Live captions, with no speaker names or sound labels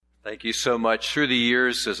Thank you so much. Through the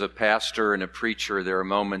years as a pastor and a preacher, there are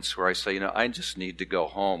moments where I say, I just need to go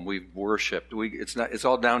home. We've worshiped. It's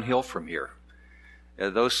all downhill from here.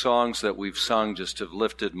 Those songs that we've sung just have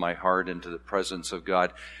lifted my heart into the presence of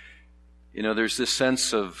God. There's this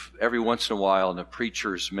sense of every once in a while in a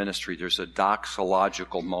preacher's ministry, there's a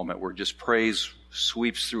doxological moment where just praise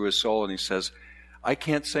sweeps through his soul and he says, I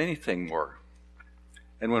can't say anything more.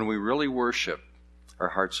 And when we really worship, our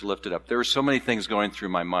hearts are lifted up. There were so many things going through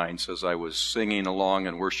my mind as I was singing along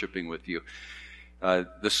and worshiping with you.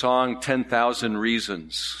 The song 10,000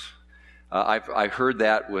 Reasons, I heard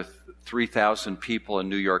that with 3,000 people in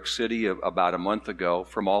New York City about a month ago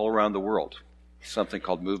from all around the world, something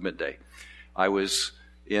called Movement Day. I was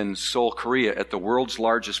in Seoul, Korea at the world's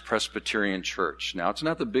largest Presbyterian church. Now, it's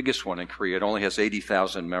not the biggest one in Korea. It only has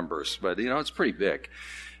 80,000 members, but, it's pretty big.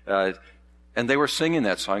 And they were singing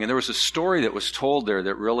that song, and there was a story that was told there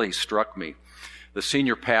that really struck me. The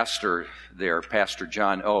senior pastor there, Pastor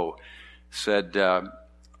John O., said,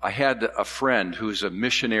 I had a friend who's a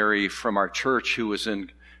missionary from our church who was in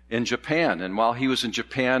Japan. And while he was in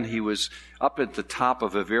Japan, he was up at the top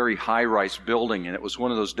of a very high-rise building, and it was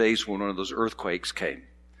one of those days when one of those earthquakes came.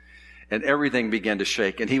 And everything began to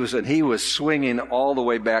shake, and he was swinging all the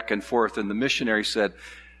way back and forth. And the missionary said,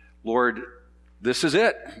 Lord, this is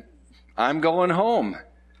it. I'm going home.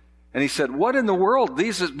 And he said, what in the world?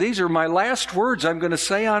 These are my last words I'm going to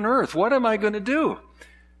say on earth. What am I going to do?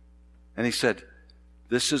 And he said,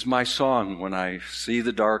 this is my song when I see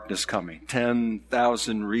the darkness coming.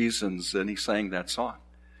 10,000 reasons. And he sang that song.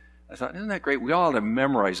 I thought, isn't that great? We all ought to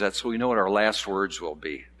memorize that so we know what our last words will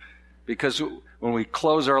be. Because when we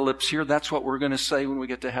close our lips here, that's what we're going to say when we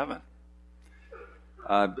get to heaven.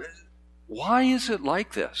 Why is it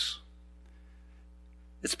like this?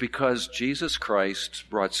 It's because Jesus Christ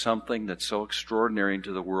brought something that's so extraordinary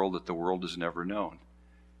into the world that the world has never known.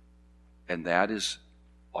 And that is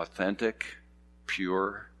authentic,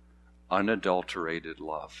 pure, unadulterated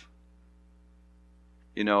love.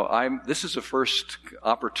 This is the first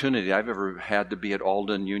opportunity I've ever had to be at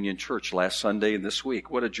Alden Union Church last Sunday and this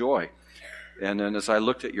week. What a joy. And then as I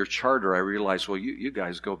looked at your charter, I realized, well, you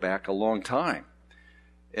guys go back a long time.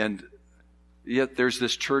 And yet there's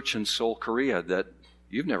this church in Seoul, Korea that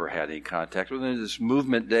you've never had any contact with. And this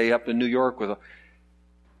Movement Day up in New York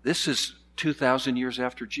this is 2,000 years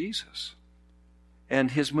after Jesus.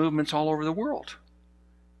 And his movement's all over the world.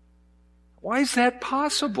 Why is that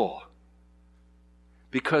possible?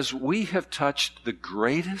 Because we have touched the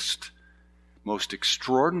greatest, most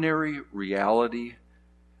extraordinary reality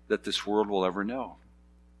that this world will ever know.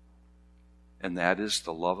 And that is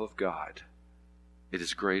the love of God. It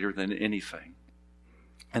is greater than anything.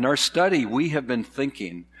 In our study, we have been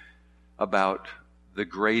thinking about the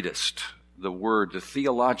greatest, the word, the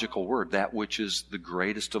theological word, that which is the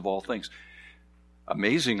greatest of all things.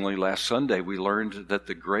 Amazingly, last Sunday, we learned that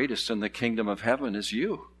the greatest in the kingdom of heaven is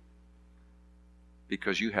you,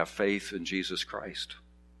 because you have faith in Jesus Christ.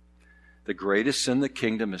 The greatest in the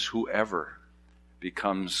kingdom is whoever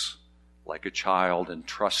becomes like a child and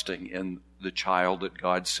trusting in the child that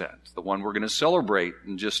God sent. The one we're going to celebrate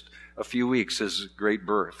in just a few weeks, his great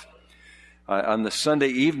birth. On the Sunday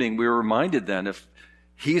evening, we were reminded then, if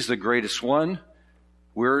he's the greatest one,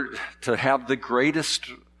 we're to have the greatest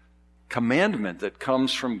commandment that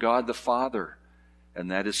comes from God the Father, and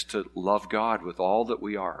that is to love God with all that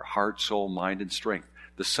we are, heart, soul, mind, and strength.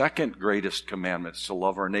 The second greatest commandment is to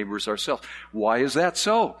love our neighbors ourselves. Why is that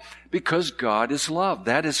so? Because God is love.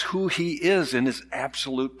 That is who he is in his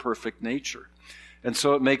absolute perfect nature. And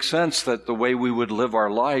so it makes sense that the way we would live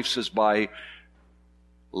our lives is by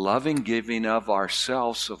loving, giving of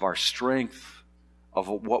ourselves, of our strength, of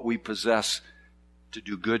what we possess to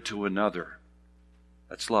do good to another.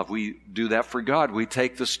 That's love. We do that for God. We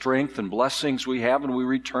take the strength and blessings we have and we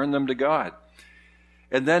return them to God.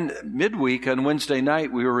 And then midweek on Wednesday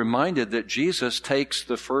night, we were reminded that Jesus takes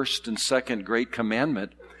the first and second great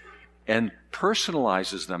commandment and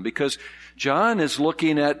personalizes them, because John is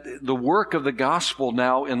looking at the work of the gospel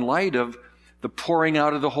now in light of the pouring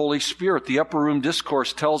out of the Holy Spirit. The Upper Room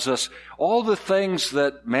Discourse tells us all the things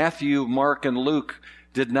that Matthew, Mark, and Luke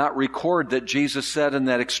did not record that Jesus said in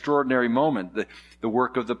that extraordinary moment. The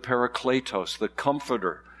work of the Parakletos, the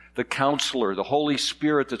Comforter, the Counselor, the Holy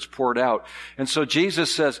Spirit that's poured out. And so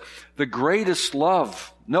Jesus says, the greatest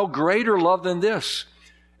love, no greater love than this,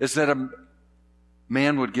 is that a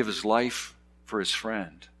man would give his life for his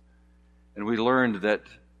friend. And we learned that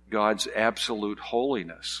God's absolute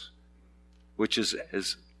holiness, which is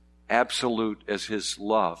as absolute as his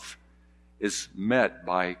love, is met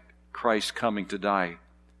by Christ coming to die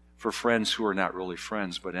for friends who are not really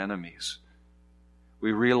friends but enemies.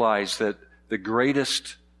 we realize that the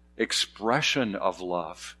greatest expression of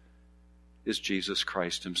love is Jesus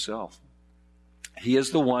Christ himself. He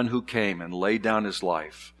is the one who came and laid down his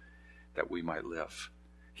life that we might live.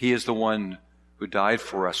 He is the one who died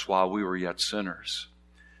for us while we were yet sinners.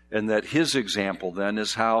 And that his example then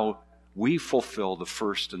is how we fulfill the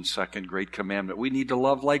first and second great commandment. We need to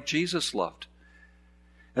love like Jesus loved.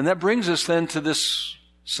 And that brings us then to this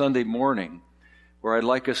Sunday morning, where I'd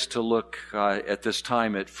like us to look at this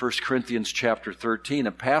time at 1 Corinthians chapter 13,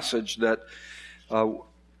 a passage that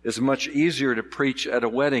is much easier to preach at a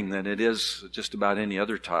wedding than it is just about any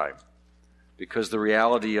other time, because the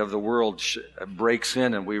reality of the world breaks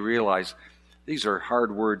in and we realize these are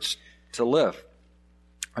hard words to live.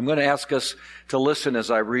 I'm going to ask us to listen as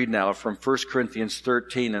I read now from 1 Corinthians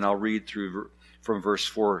 13, and I'll read through from verse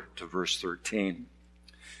 4 to verse 13.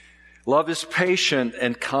 Love is patient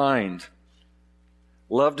and kind.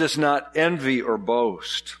 Love does not envy or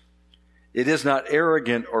boast. It is not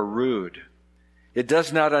arrogant or rude. It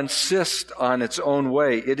does not insist on its own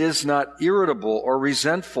way. It is not irritable or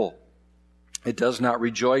resentful. It does not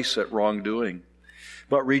rejoice at wrongdoing,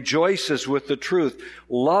 but rejoices with the truth.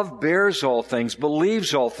 Love bears all things,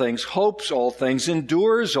 believes all things, hopes all things,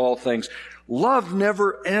 endures all things. Love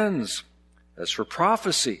never ends. As for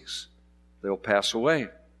prophecies, they will pass away.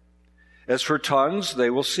 As for tongues, they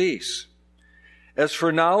will cease. As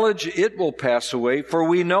for knowledge, it will pass away, for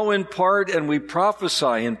we know in part and we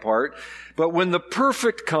prophesy in part. But when the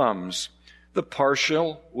perfect comes, the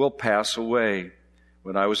partial will pass away.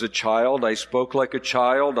 When I was a child, I spoke like a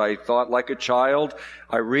child. I thought like a child.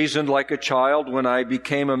 I reasoned like a child. When I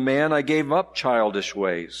became a man, I gave up childish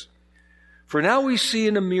ways. For now we see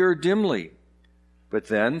in a mirror dimly, but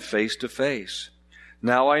then face to face.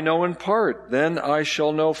 Now I know in part, then I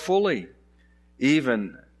shall know fully,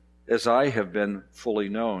 even as I have been fully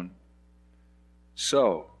known.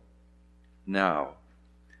 So, now,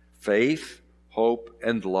 faith, hope,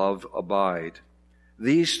 and love abide.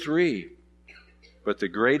 These three, but the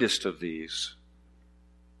greatest of these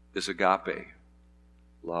is agape,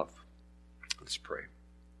 love. Let's pray.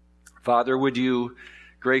 Father, would you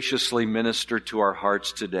graciously minister to our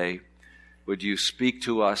hearts today? Would you speak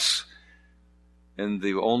to us in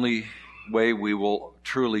the only way we will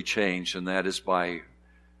truly change, and that is by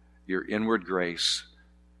your inward grace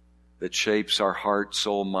that shapes our heart,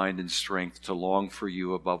 soul, mind, and strength to long for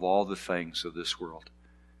you above all the things of this world.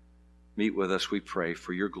 Meet with us, we pray,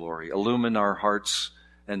 for your glory. Illumine our hearts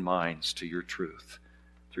and minds to your truth.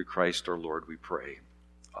 Through Christ our Lord, we pray.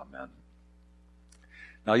 Amen.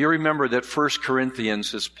 Now, you remember that 1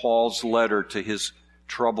 Corinthians is Paul's letter to his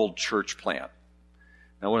troubled church plant.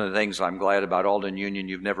 Now, one of the things I'm glad about Alden Union,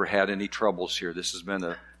 you've never had any troubles here. This has been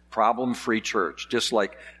a problem-free church, just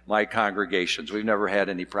like my congregations. We've never had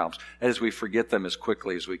any problems, as we forget them as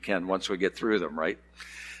quickly as we can once we get through them, right?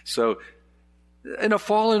 So, in a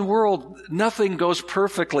fallen world, nothing goes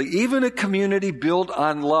perfectly. Even a community built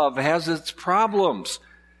on love has its problems.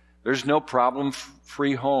 There's no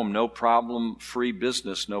problem-free home, no problem-free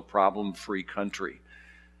business, no problem-free country,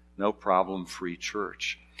 no problem-free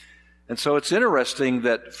church. And so it's interesting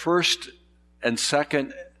that 1st and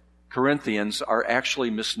 2nd Corinthians are actually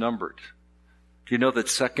misnumbered. Do you know that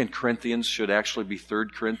 2nd Corinthians should actually be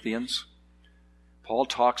 3rd Corinthians? Paul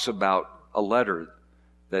talks about a letter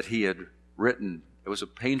that he had written. It was a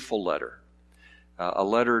painful letter. A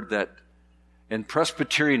letter that in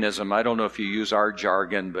Presbyterianism, I don't know if you use our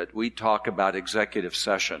jargon, but we talk about executive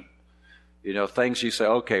session. You know, things you say,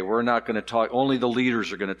 okay, we're not going to talk, only the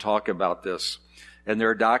leaders are going to talk about this. And there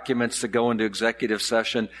are documents that go into executive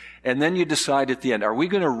session. And then you decide at the end, are we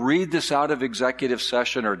going to read this out of executive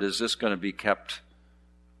session, or is this going to be kept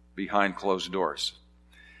behind closed doors?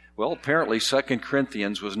 Well, apparently 2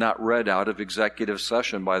 Corinthians was not read out of executive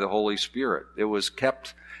session by the Holy Spirit. It was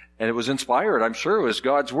kept, and it was inspired. I'm sure it was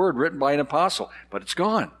God's word written by an apostle, but it's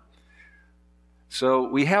gone. So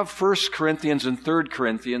we have 1 Corinthians and 3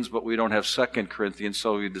 Corinthians, but we don't have 2 Corinthians,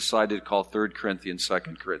 so we decided to call 3 Corinthians 2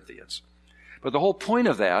 Corinthians. But the whole point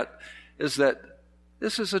of that is that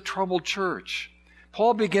this is a troubled church.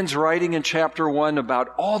 Paul begins writing in chapter 1 about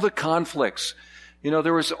all the conflicts. You know,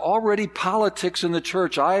 there was already politics in the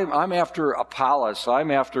church. I'm after Apollos.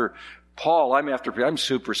 I'm after Paul. I'm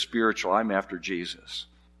super spiritual. I'm after Jesus.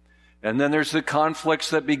 And then there's the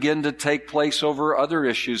conflicts that begin to take place over other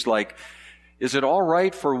issues like, is it all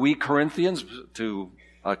right for we Corinthians to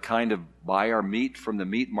kind of buy our meat from the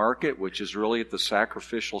meat market, which is really at the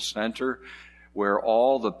sacrificial center where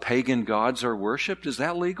all the pagan gods are worshipped? Is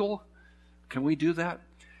that legal? Can we do that?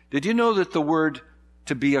 Did you know that the word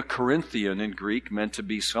to be a Corinthian in Greek meant to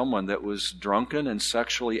be someone that was drunken and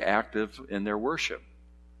sexually active in their worship?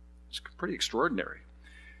 It's pretty extraordinary.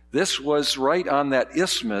 This was right on that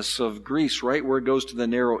isthmus of Greece, right where it goes to the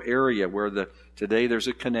narrow area where today there's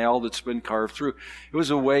a canal that's been carved through. It was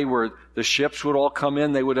a way where the ships would all come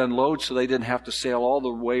in, they would unload, so they didn't have to sail all the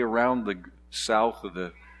way around the south of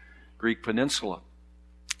the Greek peninsula.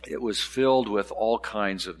 It was filled with all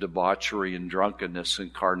kinds of debauchery and drunkenness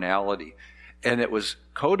and carnality. And it was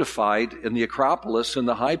codified in the Acropolis, in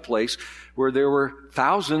the high place, where there were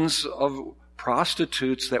thousands of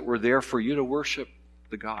prostitutes that were there for you to worship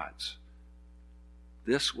the gods.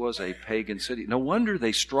 This was a pagan city. No wonder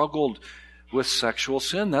they struggled with sexual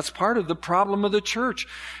sin. That's part of the problem of the church.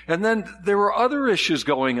 And then there were other issues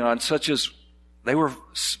going on, such as they were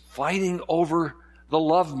fighting over the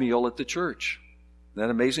love meal at the church. Isn't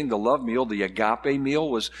that amazing? The love meal, the agape meal,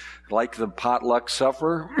 was like the potluck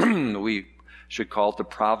supper. We should call it the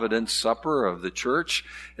Providence Supper of the church.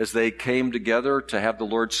 As they came together to have the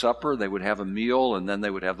Lord's Supper, they would have a meal, and then they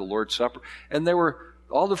would have the Lord's Supper. And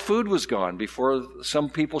all the food was gone before some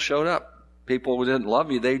people showed up. People didn't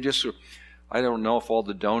love you. They just, I don't know if all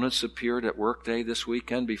the donuts appeared at Workday this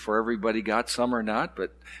weekend before everybody got some or not,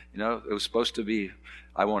 but, it was supposed to be,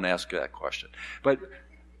 I won't ask that question. But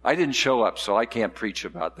I didn't show up, so I can't preach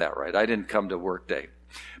about that, right? I didn't come to Workday.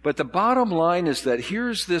 But the bottom line is that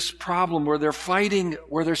here's this problem where they're fighting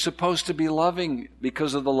where they're supposed to be loving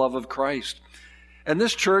because of the love of Christ. And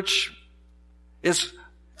this church is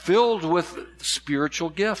filled with spiritual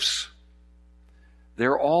gifts.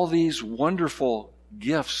 There are all these wonderful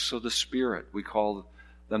gifts of the Spirit. We call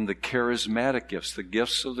them the charismatic gifts, the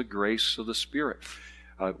gifts of the grace of the Spirit.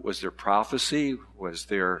 Was there prophecy? Was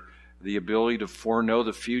there the ability to foreknow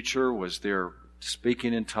the future? Was there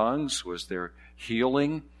speaking in tongues? Was there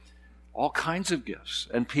healing? All kinds of gifts.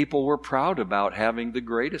 And people were proud about having the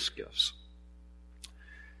greatest gifts.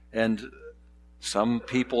 And some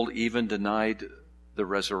people even denied the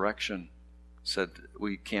resurrection. Said,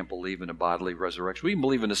 we can't believe in a bodily resurrection. We can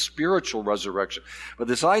believe in a spiritual resurrection. But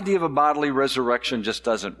this idea of a bodily resurrection just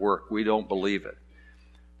doesn't work. We don't believe it.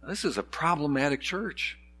 This is a problematic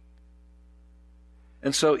church.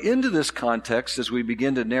 And so into this context, as we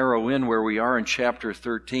begin to narrow in where we are in chapter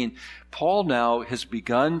 13, Paul now has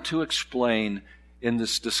begun to explain in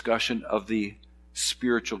this discussion of the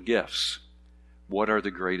spiritual gifts. What are the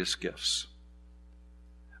greatest gifts?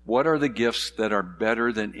 What are the gifts that are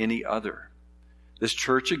better than any other? This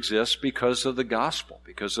church exists because of the gospel,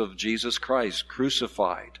 because of Jesus Christ,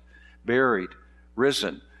 crucified, buried,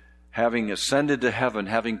 risen, having ascended to heaven,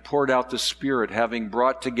 having poured out the Spirit, having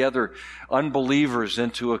brought together unbelievers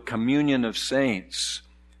into a communion of saints.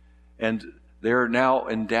 And they're now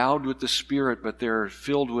endowed with the Spirit, but they're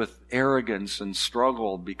filled with arrogance and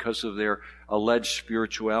struggle because of their alleged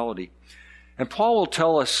spirituality. And Paul will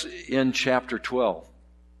tell us in chapter 12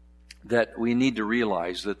 that we need to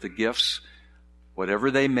realize that the gifts, whatever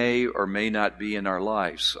they may or may not be in our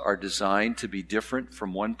lives, are designed to be different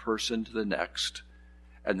from one person to the next.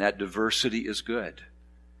 And that diversity is good,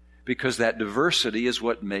 because that diversity is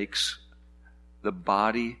what makes the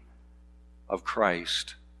body of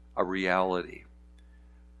Christ a reality.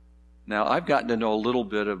 Now, I've gotten to know a little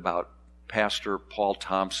bit about Pastor Paul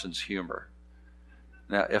Thompson's humor.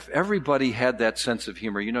 Now, if everybody had that sense of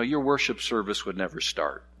humor, your worship service would never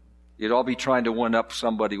start. You'd all be trying to one-up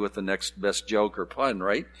somebody with the next best joke or pun,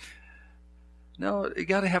 right? No, you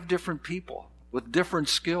got to have different people with different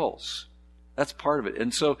skills. That's part of it.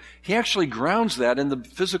 And so he actually grounds that in the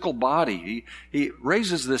physical body. He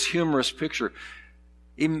raises this humorous picture.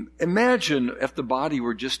 Imagine if the body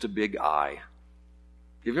were just a big eye.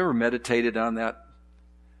 Have you ever meditated on that?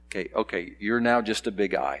 Okay, you're now just a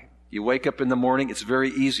big eye. You wake up in the morning, it's very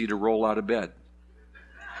easy to roll out of bed.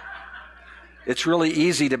 It's really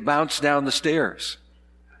easy to bounce down the stairs.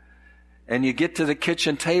 And you get to the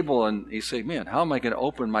kitchen table and you say, man, how am I going to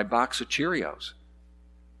open my box of Cheerios?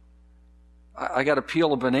 I got to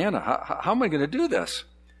peel a banana. How am I going to do this?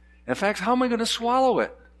 In fact, how am I going to swallow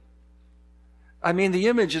it? I mean, the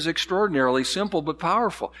image is extraordinarily simple but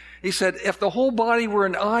powerful. He said, if the whole body were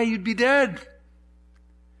an eye, you'd be dead.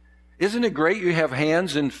 Isn't it great you have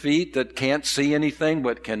hands and feet that can't see anything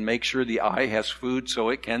but can make sure the eye has food so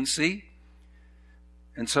it can see?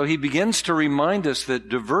 And so he begins to remind us that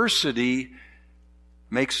diversity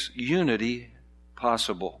makes unity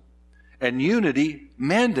possible. And unity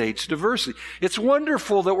mandates diversity. It's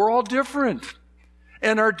wonderful that we're all different.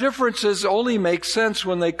 And our differences only make sense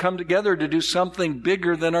when they come together to do something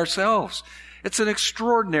bigger than ourselves. It's an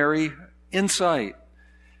extraordinary insight.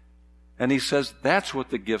 And he says that's what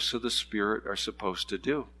the gifts of the Spirit are supposed to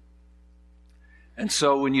do. And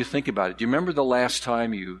so when you think about it, do you remember the last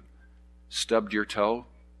time you stubbed your toe?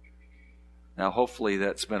 Now, hopefully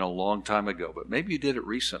that's been a long time ago, but maybe you did it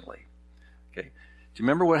recently. Okay. Do you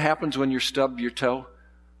remember what happens when you stub your toe?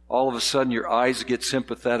 All of a sudden your eyes get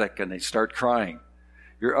sympathetic and they start crying.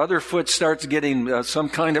 Your other foot starts getting some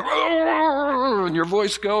kind of, and your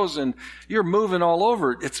voice goes and you're moving all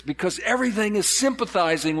over. It's because everything is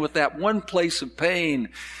sympathizing with that one place of pain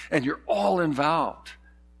and you're all involved.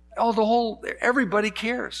 Everybody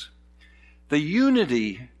cares. The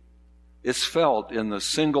unity is felt in the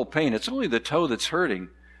single pain. It's only the toe that's hurting.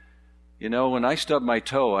 You know, when I stub my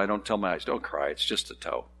toe, I don't tell my eyes, don't cry, it's just a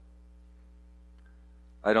toe.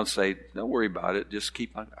 I don't say, don't worry about it, just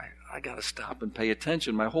keep on. I got to stop and pay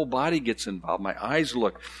attention. My whole body gets involved. My eyes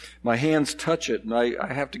look, my hands touch it, and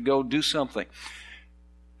I have to go do something.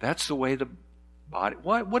 That's the way the body,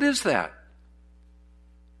 what is that?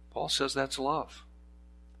 Paul says that's love.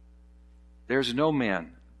 There's no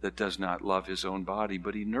man that does not love his own body,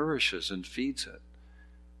 but he nourishes and feeds it.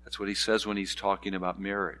 That's what he says when he's talking about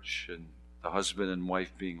marriage and the husband and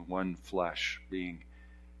wife being one flesh, being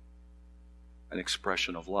an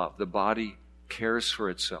expression of love. The body cares for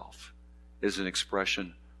itself is an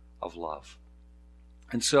expression of love.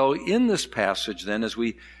 And so in this passage then, as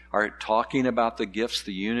we are talking about the gifts,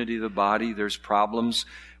 the unity of the body, there's problems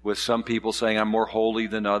with some people saying I'm more holy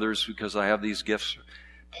than others because I have these gifts.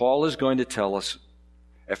 Paul is going to tell us,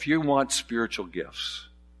 if you want spiritual gifts,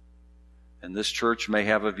 and this church may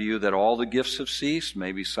have a view that all the gifts have ceased,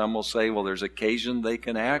 maybe some will say, well, there's occasion they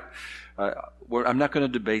can act. I'm not going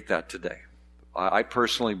to debate that today. I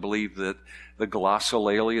personally believe that the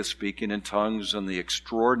glossolalia, speaking in tongues, and the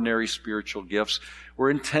extraordinary spiritual gifts were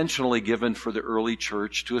intentionally given for the early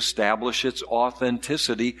church to establish its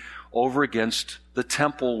authenticity over against the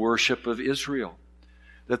temple worship of Israel.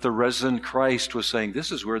 That the risen Christ was saying,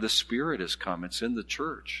 this is where the Spirit has come. It's in the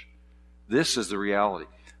church. This is the reality.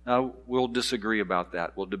 Now, we'll disagree about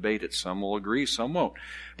that. We'll debate it. Some will agree, some won't.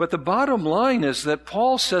 But the bottom line is that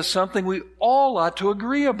Paul says something we all ought to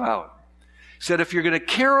agree about. He said, if you're going to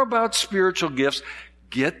care about spiritual gifts,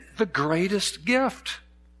 get the greatest gift.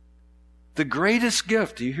 The greatest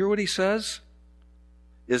gift, do you hear what he says?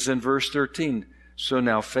 Is in verse 13. So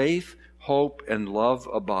now faith, hope, and love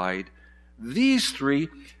abide. These three,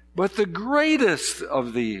 but the greatest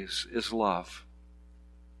of these is love.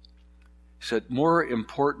 He said, more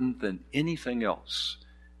important than anything else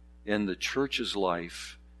in the church's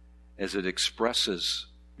life as it expresses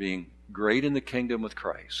being great in the kingdom with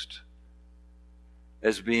Christ,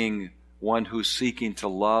 as being one who's seeking to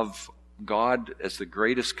love God as the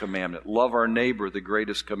greatest commandment, love our neighbor, the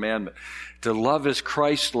greatest commandment, to love as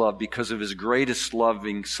Christ loved because of his greatest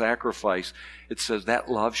loving sacrifice. It says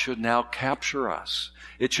that love should now capture us.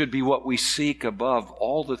 It should be what we seek above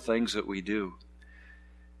all the things that we do.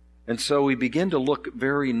 And so we begin to look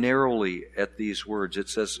very narrowly at these words. It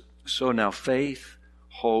says, so now faith,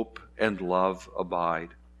 hope, and love abide.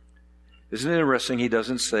 Isn't it interesting? He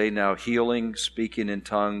doesn't say now healing, speaking in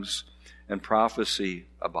tongues, and prophecy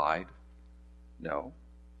abide. No.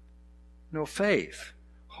 No, faith,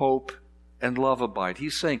 hope, and love abide.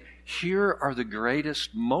 He's saying, here are the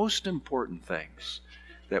greatest, most important things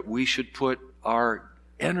that we should put our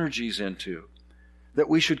energies into, that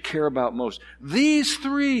we should care about most. These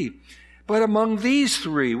three, but among these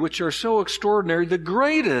three, which are so extraordinary, the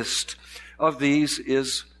greatest of these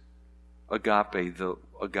is agape, the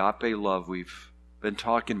agape love we've been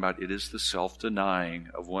talking about. It is the self-denying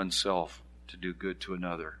of oneself to do good to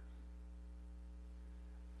another.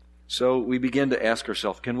 So we begin to ask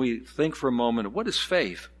ourselves, can we think for a moment, what is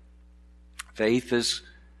faith? Faith is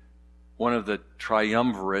one of the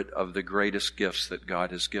triumvirate of the greatest gifts that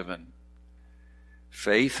God has given.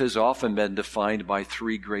 Faith has often been defined by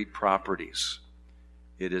three great properties.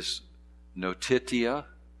 It is notitia,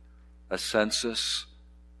 assensus,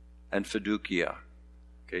 and fiducia.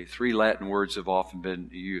 Okay, three Latin words have often been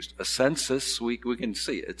used. Assensus, we can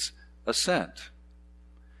see it's assent.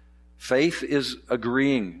 Faith is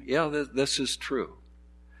agreeing. Yeah, this is true.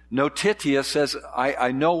 Notitia says,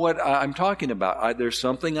 I know what I'm talking about. There's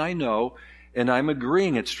something I know, and I'm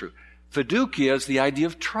agreeing it's true. Fiducia is the idea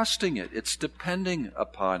of trusting it. It's depending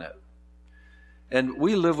upon it. And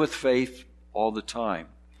we live with faith all the time.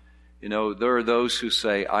 You know, there are those who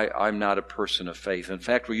say, I'm not a person of faith. In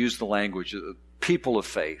fact, we use the language, people of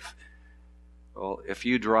faith. Well, if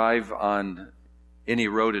you drive on any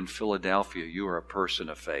road in Philadelphia, you are a person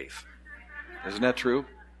of faith. Isn't that true?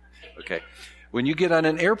 Okay. When you get on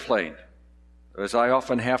an airplane, as I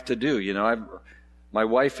often have to do, you know, my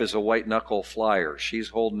wife is a white-knuckle flyer. She's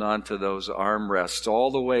holding on to those armrests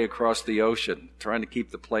all the way across the ocean, trying to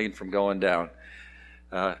keep the plane from going down.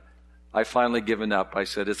 I finally given up. I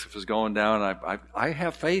said, if it's going down, I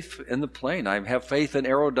have faith in the plane. I have faith in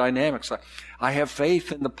aerodynamics. I have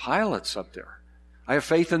faith in the pilots up there. I have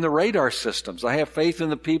faith in the radar systems. I have faith in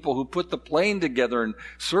the people who put the plane together and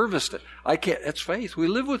serviced it. It's faith. We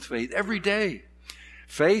live with faith every day.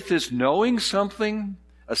 Faith is knowing something,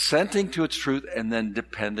 assenting to its truth, and then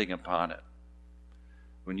depending upon it.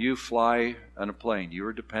 When you fly on a plane, you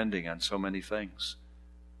are depending on so many things.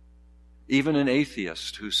 Even an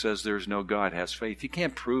atheist who says there's no God has faith. He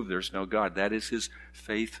can't prove there's no God. That is his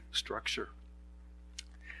faith structure.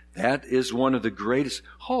 That is one of the greatest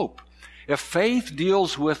hope. If faith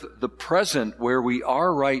deals with the present, where we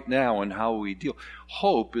are right now and how we deal,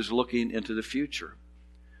 hope is looking into the future.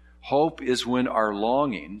 Hope is when our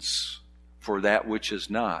longings for that which is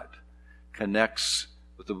not connects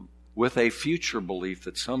with a future belief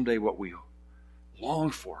that someday what we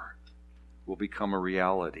long for will become a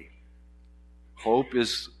reality. Hope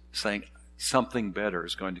is saying something better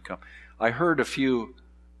is going to come. I heard a few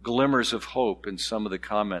glimmers of hope in some of the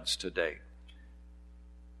comments today.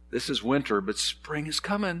 This is winter, but spring is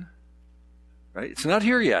coming. Right? It's not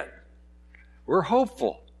here yet. We're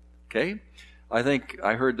hopeful. Okay? I think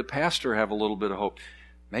I heard the pastor have a little bit of hope.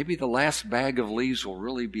 Maybe the last bag of leaves will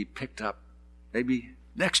really be picked up maybe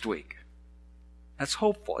next week. That's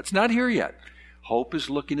hopeful. It's not here yet. Hope is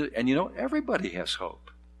looking at, and everybody has hope.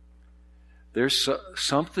 There's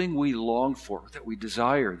something we long for, that we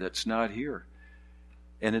desire, that's not here.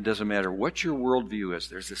 And it doesn't matter what your worldview is.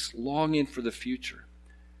 There's this longing for the future.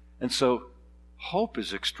 And so hope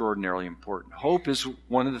is extraordinarily important. Hope is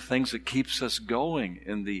one of the things that keeps us going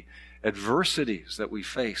in the adversities that we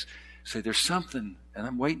face. Say, there's something, and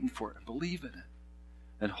I'm waiting for it. I believe in it.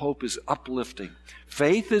 And hope is uplifting.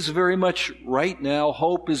 Faith is very much right now.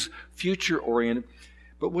 Hope is future-oriented.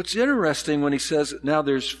 But what's interesting when he says, now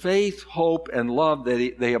there's faith, hope, and love,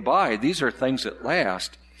 that they abide. These are things that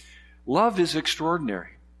last. Love is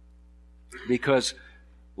extraordinary. Because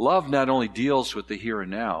love not only deals with the here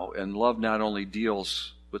and now, and love not only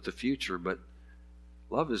deals with the future, but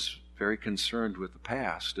love is very concerned with the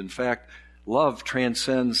past. In fact, love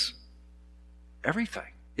transcends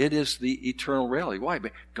everything. It is the eternal reality. Why?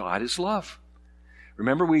 God is love.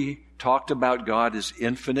 Remember, we talked about God as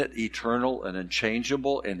infinite, eternal, and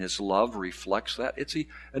unchangeable, and His love reflects that. It's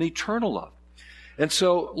an eternal love. And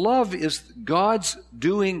so love is God's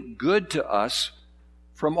doing good to us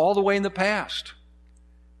from all the way in the past.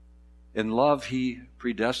 In love, He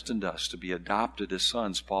predestined us to be adopted as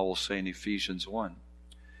sons, Paul will say in Ephesians 1.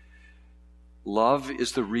 Love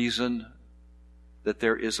is the reason that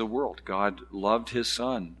there is a world. God loved His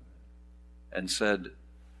Son and said,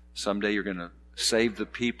 someday you're going to save the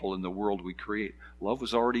people in the world we create. Love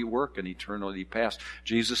was already at work in eternity past.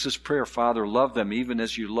 Jesus' prayer, Father, love them even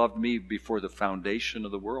as you loved me before the foundation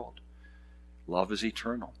of the world. Love is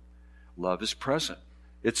eternal. Love is present.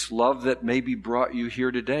 It's love that maybe brought you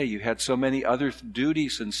here today. You had so many other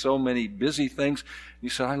duties and so many busy things. You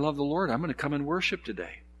said, I love the Lord. I'm going to come and worship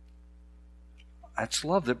today. That's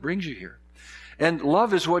love that brings you here. And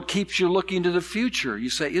love is what keeps you looking to the future. You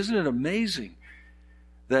say, isn't it amazing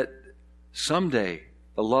that someday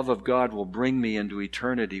the love of God will bring me into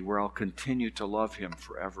eternity where I'll continue to love Him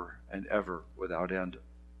forever and ever without end.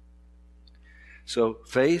 So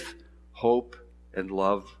faith, hope, and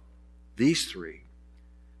love, these three.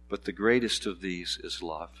 But the greatest of these is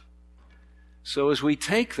love. So as we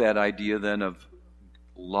take that idea then of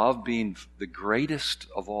love being the greatest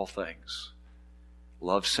of all things,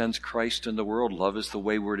 love sends Christ in the world. Love is the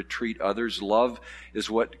way we're to treat others. Love is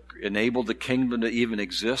what enabled the kingdom to even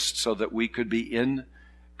exist so that we could be in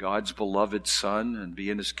God's beloved Son and be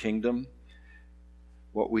in His kingdom.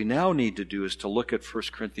 What we now need to do is to look at 1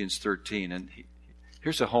 Corinthians 13. And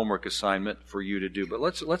here's a homework assignment for you to do. But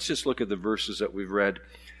let's just look at the verses that we've read.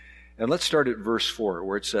 And let's start at verse 4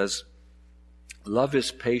 where it says, love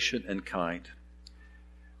is patient and kind.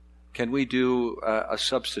 Can we do a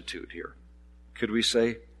substitute here? Could we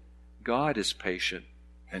say, God is patient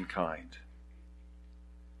and kind.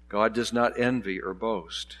 God does not envy or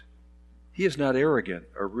boast. He is not arrogant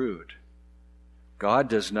or rude. God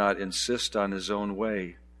does not insist on His own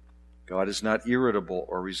way. God is not irritable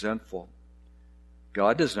or resentful.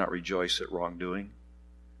 God does not rejoice at wrongdoing,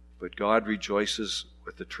 but God rejoices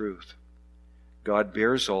with the truth. God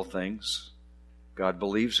bears all things. God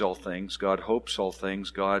believes all things. God hopes all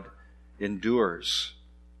things. God endures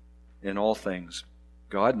in all things.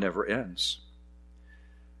 God never ends.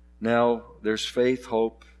 Now, there's faith,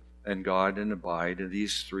 hope, and God and abide in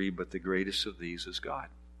these three, but the greatest of these is God.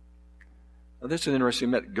 Now, that's an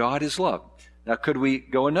interesting method. God is love. Now, could we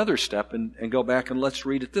go another step and go back and let's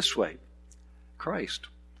read it this way? Christ.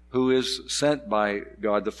 who is sent by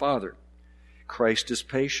God the Father. Christ is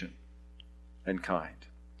patient and kind.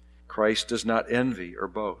 Christ does not envy or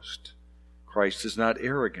boast. Christ is not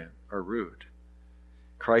arrogant or rude.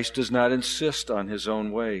 Christ does not insist on his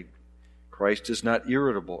own way. Christ is not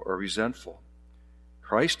irritable or resentful.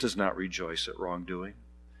 Christ does not rejoice at wrongdoing.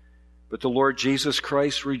 But the Lord Jesus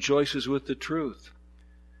Christ rejoices with the truth.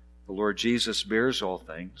 The Lord Jesus bears all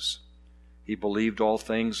things. He believed all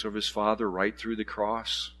things of his Father right through the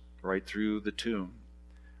cross, right through the tomb,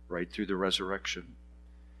 right through the resurrection.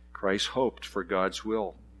 Christ hoped for God's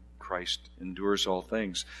will. Christ endures all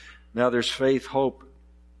things. Now there's faith, hope,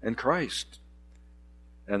 and Christ.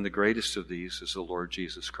 And the greatest of these is the Lord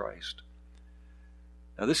Jesus Christ.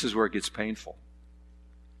 Now this is where it gets painful.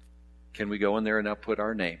 Can we go in there and now put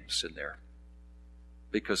our names in there?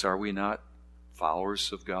 Because are we not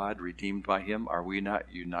followers of God, redeemed by him? Are we not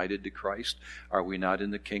united to Christ? Are we not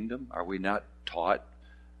in the kingdom? Are we not taught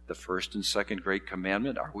the first and second great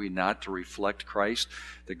commandment? Are we not to reflect Christ,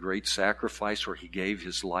 the great sacrifice where he gave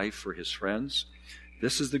his life for his friends?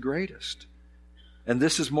 This is the greatest. And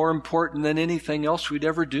this is more important than anything else we'd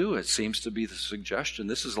ever do. It seems to be the suggestion.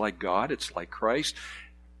 This is like God. It's like Christ.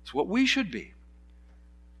 It's what we should be.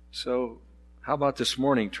 So how about this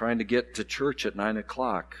morning trying to get to church at 9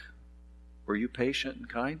 o'clock? Were you patient and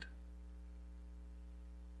kind?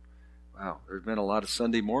 Wow, there's been a lot of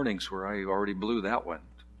Sunday mornings where I already blew that one,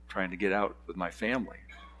 trying to get out with my family.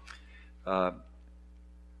 Love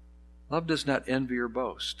does not envy or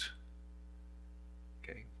boast.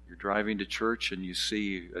 Okay, you're driving to church and you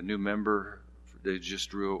see a new member. They just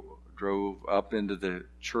drove up into the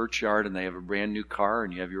churchyard and they have a brand new car,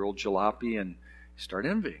 and you have your old jalopy, and you start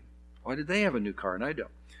envying. Why did they have a new car and I don't?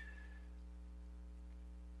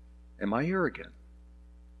 Am I arrogant?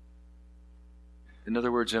 In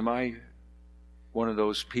other words, am I one of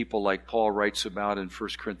those people like Paul writes about in 1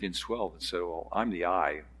 Corinthians 12 and said, well, I'm the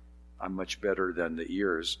eye. I'm much better than the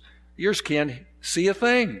ears. Ears can't see a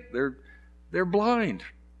thing. They're blind.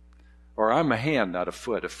 Or I'm a hand, not a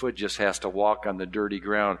foot. A foot just has to walk on the dirty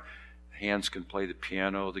ground. Hands can play the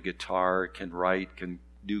piano, the guitar, can write, can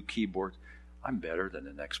do keyboard. I'm better than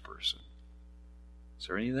the next person. Is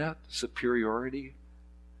there any of that? Superiority?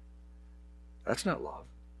 That's not love.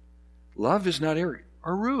 Love is not arrogant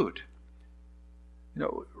or rude. You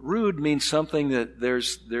know, rude means something that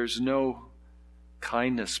there's no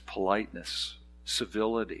kindness, politeness,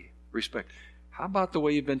 civility, respect. How about the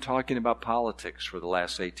way you've been talking about politics for the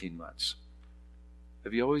last 18 months?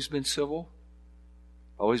 Have you always been civil?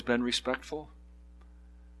 Always been respectful?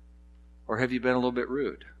 Or have you been a little bit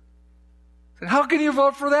rude? And how can you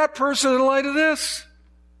vote for that person in light of this?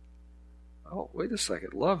 Oh, wait a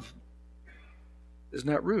second. Love is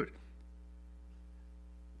not rude.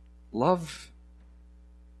 Love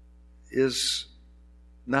is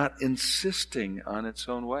not insisting on its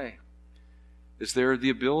own way. Is there the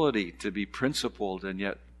ability to be principled and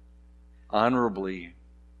yet honorably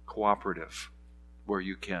cooperative where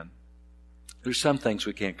you can? There's some things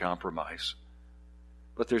we can't compromise.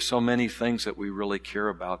 But there's so many things that we really care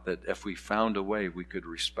about that if we found a way, we could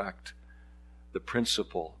respect the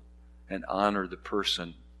principle and honor the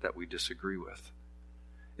person that we disagree with.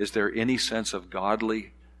 Is there any sense of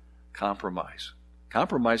godly compromise?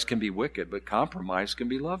 Compromise can be wicked, but compromise can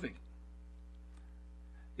be loving.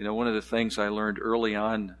 You know, one of the things I learned early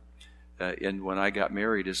on when I got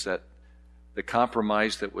married is that the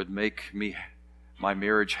compromise that would make my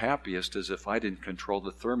marriage happiest is if I didn't control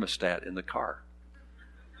the thermostat in the car.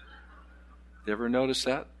 You ever notice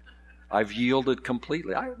that? I've yielded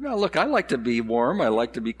completely. Look, I like to be warm. I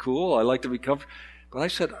like to be cool. I like to be comfortable. But I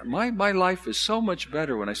said, my life is so much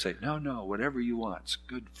better when I say, no, whatever you want, it's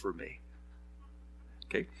good for me.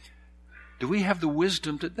 Okay? Do we have the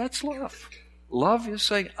wisdom to... That's love. Love is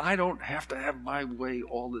saying, I don't have to have my way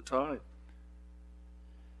all the time.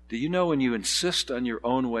 Do you know when you insist on your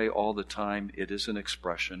own way all the time, it is an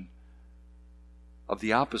expression of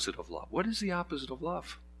the opposite of love? What is the opposite of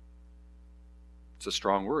love? It's a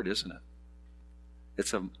strong word, isn't it?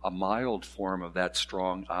 It's a mild form of that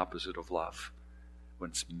strong opposite of love,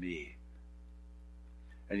 when it's me.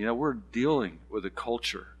 And you know, we're dealing with a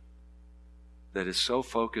culture that is so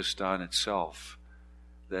focused on itself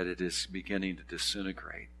that it is beginning to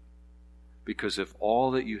disintegrate. Because if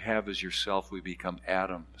all that you have is yourself, we become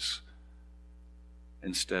atoms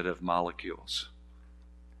instead of molecules.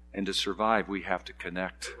 And to survive, we have to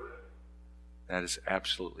connect. That is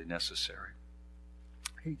absolutely necessary.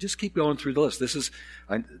 Hey, just keep going through the list. This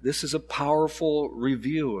is a powerful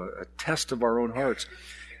review, a test of our own hearts.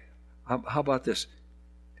 How about this?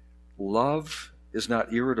 Love is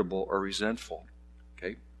not irritable or resentful.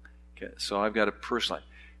 Okay, so I've got a personal.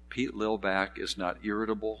 Pete Lilback is not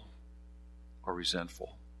irritable or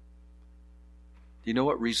resentful. Do you know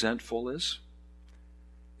what resentful is?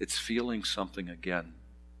 It's feeling something again.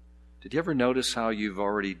 Did you ever notice how you've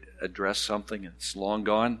already addressed something and it's long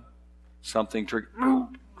gone? Something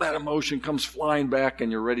that emotion comes flying back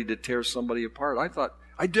and you're ready to tear somebody apart. I thought,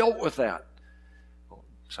 I dealt with that. Well,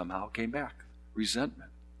 somehow it came back.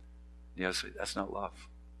 Resentment. Yes, that's not love.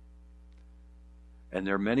 And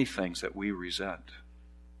there are many things that we resent.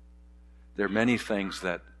 There are many things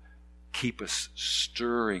that keep us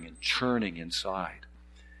stirring and churning inside.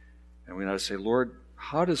 And we got to say, Lord,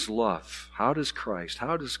 how does love, how does Christ,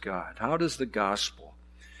 how does God, how does the gospel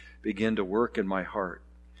begin to work in my heart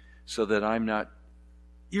so that I'm not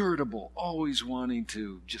irritable, always wanting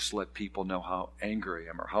to just let people know how angry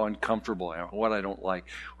I am or how uncomfortable I am, or what I don't like,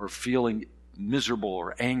 or feeling miserable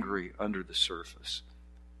or angry under the surface.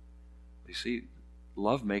 You see,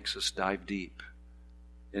 love makes us dive deep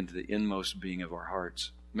into the inmost being of our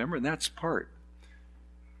hearts. Remember, that's part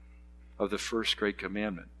of the first great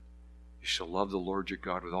commandment. You shall love the Lord your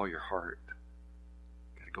God with all your heart.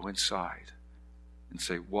 You've got to go inside and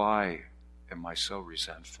say, why am I so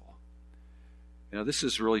resentful? You know, this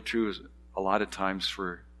is really true a lot of times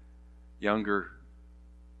for younger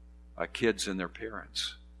kids and their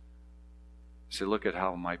parents. Say, look at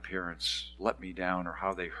how my parents let me down, or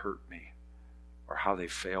how they hurt me, or how they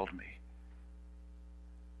failed me.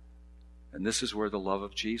 And this is where the love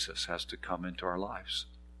of Jesus has to come into our lives.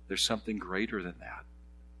 There's something greater than that.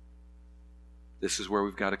 This is where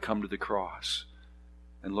we've got to come to the cross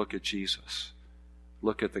and look at Jesus.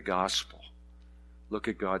 Look at the gospel. Look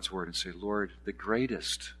at God's word and say, Lord, the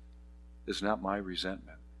greatest is not my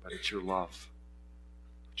resentment, but it's your love.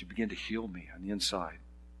 Would you begin to heal me on the inside?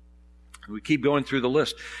 And we keep going through the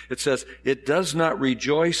list. It says, it does not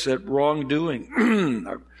rejoice at wrongdoing.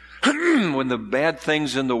 When the bad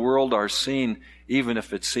things in the world are seen, even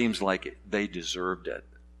if it seems like they deserved it,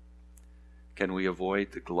 can we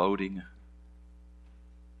avoid the gloating?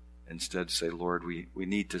 Instead say, Lord, we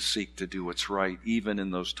need to seek to do what's right, even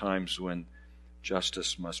in those times when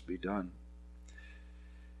justice must be done.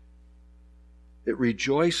 It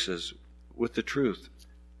rejoices with the truth.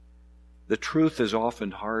 The truth is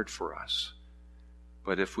often hard for us.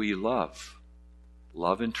 But if we love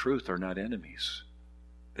and truth are not enemies.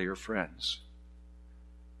 They are friends.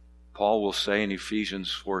 Paul will say in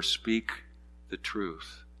Ephesians 4, speak the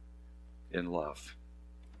truth in love.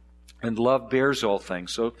 And love bears all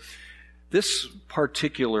things. So this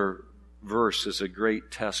particular verse is a great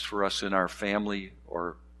test for us in our family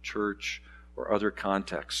or church or other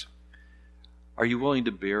contexts. Are you willing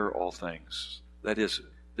to bear all things? That is,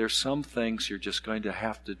 there's some things you're just going to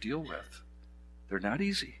have to deal with. They're not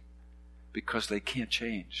easy because they can't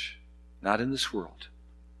change. Not in this world.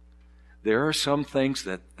 There are some things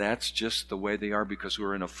that's just the way they are because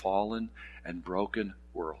we're in a fallen and broken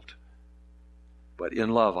world. But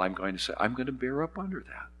in love, I'm going to say, I'm going to bear up under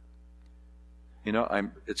that. You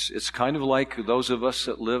know, it's kind of like those of us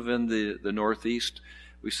that live in the Northeast,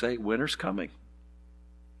 we say, winter's coming.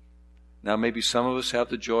 Now, maybe some of us have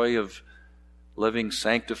the joy of living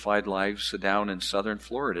sanctified lives down in southern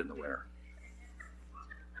Florida in the winter.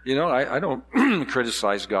 You know, I don't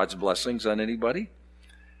criticize God's blessings on anybody.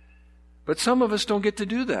 But some of us don't get to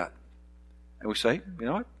do that. And we say, you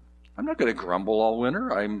know what? I'm not going to grumble all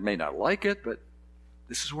winter. I may not like it, but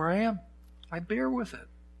this is where I am. I bear with it.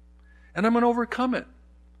 And I'm going to overcome it.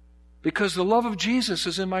 Because the love of Jesus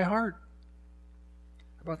is in my heart.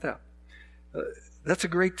 How about that? That's a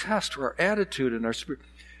great test for our attitude and our spirit.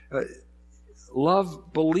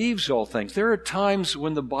 Love believes all things. There are times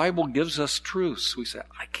when the Bible gives us truths. We say,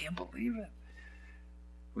 I can't believe it.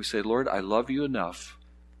 We say, Lord, I love you enough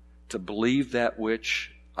to believe that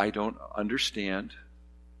which I don't understand.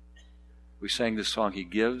 We sang this song, He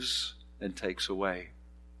gives and takes away.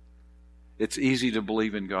 It's easy to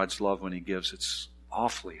believe in God's love when He gives. It's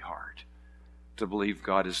awfully hard to believe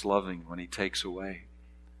God is loving when He takes away.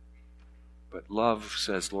 But love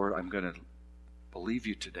says, Lord, I'm going to believe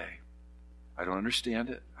you today. I don't understand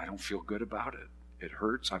it. I don't feel good about it. It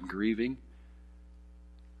hurts. I'm grieving.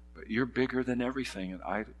 But you're bigger than everything, and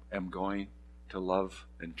I am going to love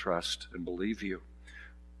and trust and believe you.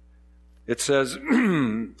 It says,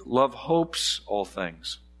 love hopes all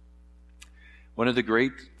things. One of the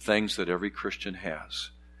great things that every Christian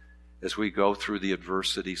has as we go through the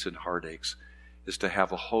adversities and heartaches is to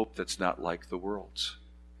have a hope that's not like the world's.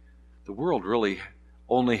 The world really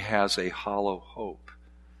only has a hollow hope.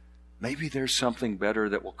 Maybe there's something better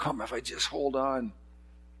that will come if I just hold on.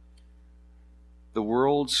 The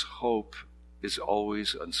world's hope is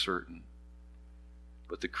always uncertain,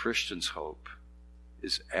 but the Christian's hope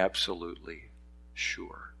is absolutely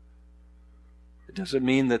sure. It doesn't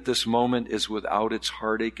mean that this moment is without its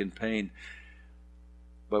heartache and pain,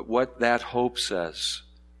 but what that hope says,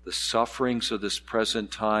 the sufferings of this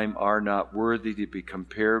present time are not worthy to be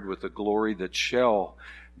compared with the glory that shall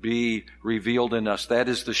be revealed in us. That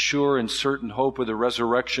is the sure and certain hope of the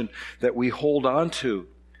resurrection that we hold on to.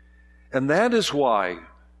 And that is why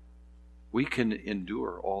we can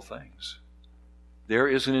endure all things. There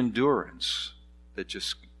is an endurance that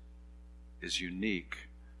just is unique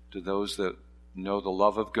to those that know the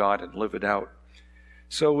love of God and live it out.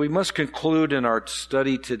 So we must conclude in our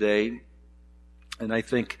study today, and I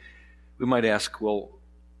think we might ask, well,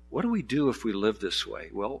 what do we do if we live this way?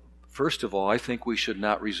 Well, first of all, I think we should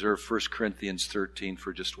not reserve 1 Corinthians 13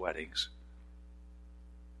 for just weddings.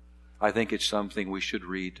 I think it's something we should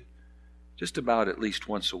read just about at least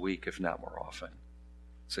once a week, if not more often.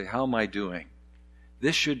 Say, how am I doing?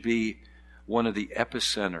 This should be one of the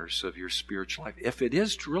epicenters of your spiritual life. If it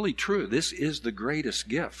is really true, this is the greatest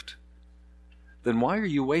gift, then why are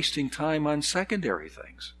you wasting time on secondary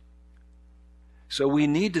things? So we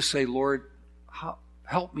need to say, Lord,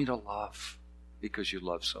 help me to love because you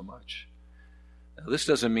love so much. Now, this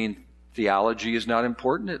doesn't mean theology is not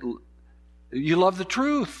important. You love the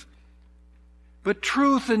truth. But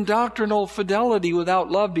truth and doctrinal fidelity without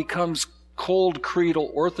love becomes cold creedal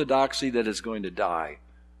orthodoxy that is going to die.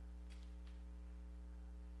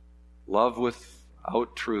 Love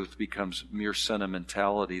without truth becomes mere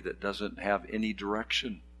sentimentality that doesn't have any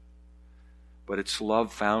direction. But it's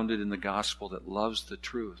love founded in the gospel that loves the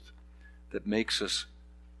truth, that makes us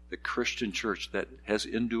the Christian church that has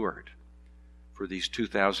endured for these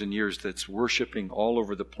 2,000 years, that's worshiping all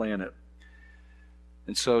over the planet.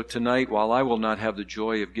 And so tonight, while I will not have the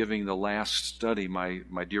joy of giving the last study, my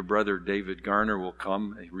dear brother David Garner will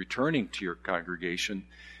come, returning to your congregation,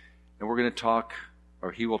 and we're going to talk,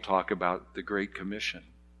 or he will talk about the Great Commission.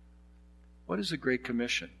 What is the Great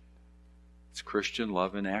Commission? It's Christian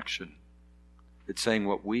love in action. It's saying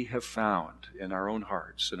what we have found in our own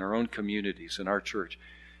hearts, in our own communities, in our church,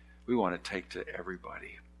 we want to take to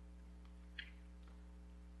everybody.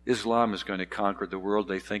 Islam is going to conquer the world,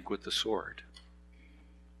 they think, with the sword.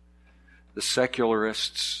 The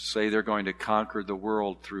secularists say they're going to conquer the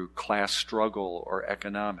world through class struggle or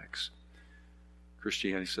economics.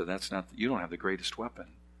 Christianity said you don't have the greatest weapon.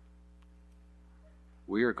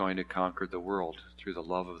 We are going to conquer the world through the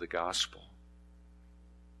love of the gospel.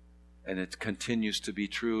 And it continues to be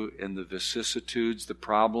true in the vicissitudes, the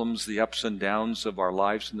problems, the ups and downs of our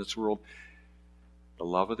lives in this world. The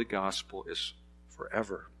love of the gospel is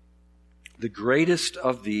forever. The greatest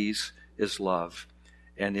of these is love,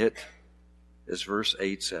 and it, as verse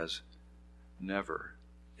 8 says, never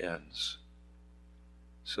ends.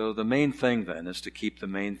 So the main thing then is to keep the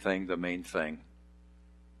main thing the main thing.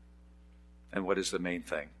 And what is the main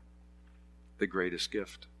thing? The greatest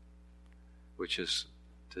gift, which is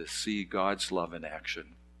to see God's love in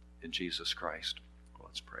action in Jesus Christ.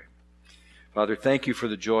 Let's pray. Father, thank you for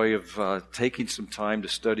the joy of taking some time to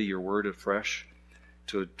study your word afresh,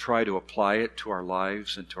 to try to apply it to our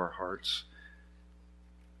lives and to our hearts.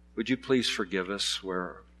 Would you please forgive us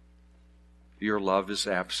where your love is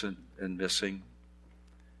absent and missing,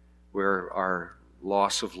 where our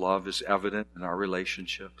loss of love is evident in our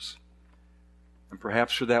relationships. And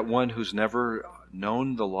perhaps for that one who's never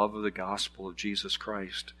known the love of the gospel of Jesus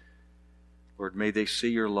Christ, Lord, may they see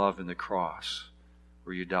your love in the cross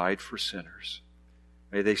where you died for sinners.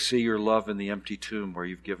 May they see your love in the empty tomb where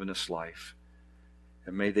you've given us life.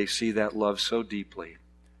 And may they see that love so deeply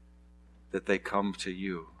that they come to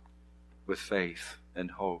you with faith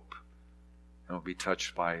and hope and will be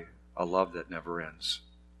touched by a love that never ends,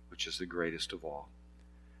 which is the greatest of all.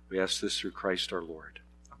 We ask this through Christ our Lord.